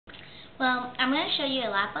Well, I'm going to show you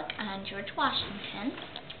a lapbook on George Washington.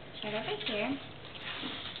 It's right over here.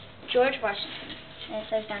 George Washington. And it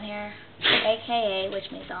says down here, AKA,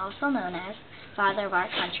 which means also known as, Father of our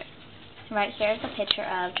Country. And right here is a picture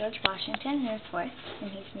of George Washington in his horse,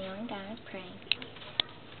 and he's kneeling down and praying.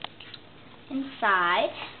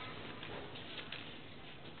 Inside,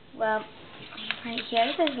 well, right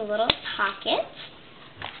here there's a little pocket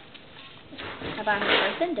about his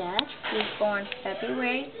birth and death. He was born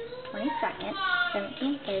February 22nd,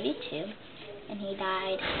 1732, and he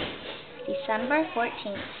died December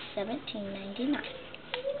 14th, 1799.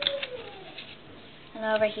 And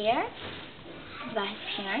over here is about his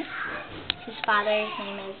parents. His father's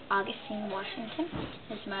name is Augustine Washington.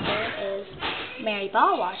 His mother is Mary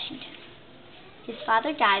Ball Washington. His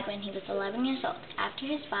father died when he was 11 years old. After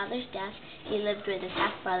his father's death, he lived with his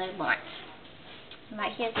half-brother Lawrence. And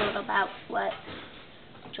right here's a little about what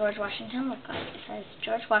George Washington looked like. It says,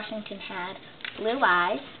 George Washington had blue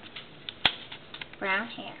eyes, brown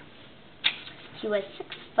hair. He was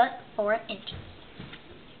 6 foot 4 inches.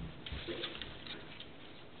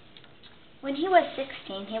 When he was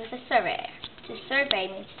 16, he was a surveyor. To survey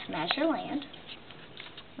means to measure land.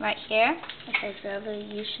 Right here, it says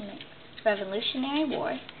Revolutionary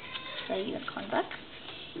War, the Unicorn Book.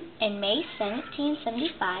 In May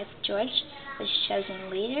 1775, George was chosen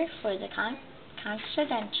leader for the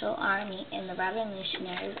Continental Army in the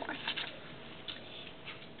Revolutionary War.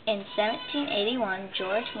 In 1781,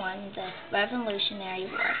 George won the Revolutionary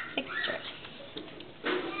War victory.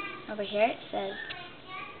 Over here it says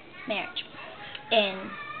marriage.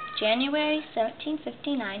 In January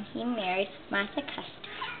 1759, he married Martha Custis.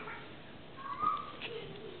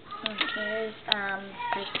 And here's back.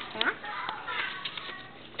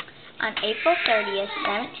 On April 30th,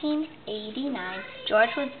 1789,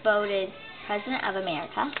 George was voted President of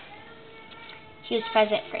America. He was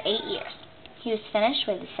president for 8 years. He was finished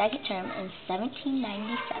with his second term in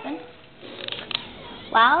 1797.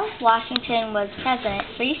 While Washington was president,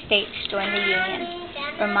 3 states joined the Union: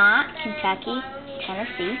 Vermont, Kentucky,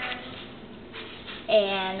 Tennessee.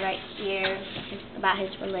 And right here is about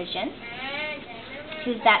his religion. He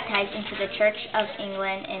was baptized into the Church of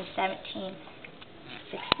England in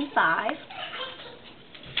 1765.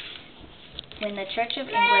 When the Church of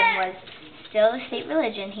England was still the state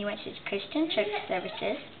religion, he went to Christian church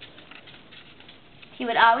services. He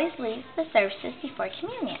would always lead the services before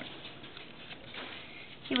communion.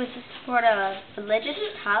 He was a supporter of religious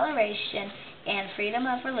toleration and freedom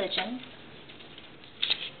of religion.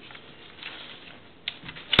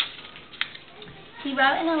 He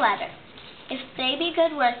wrote in a letter, "If they be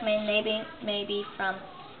good workmen, they may be from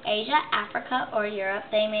Asia, Africa, or Europe.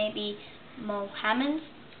 They may be Mohammedans,"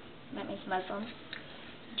 that means Muslims,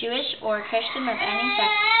 "Jewish or Christian of any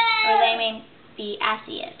sect, or they may be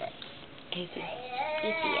atheists."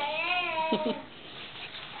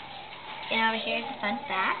 And over here is a fun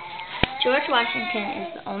fact. George Washington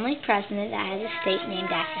is the only president that has a state named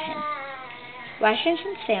after him.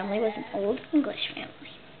 Washington's family was an old English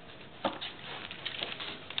family.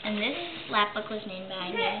 And this lapbook was named by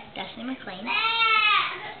me, Destiney McLean.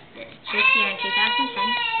 Just here in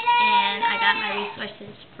 2010. And I got my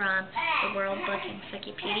resources from the World Book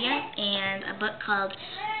Encyclopedia and a book called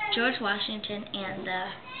George Washington and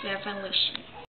the Revolution.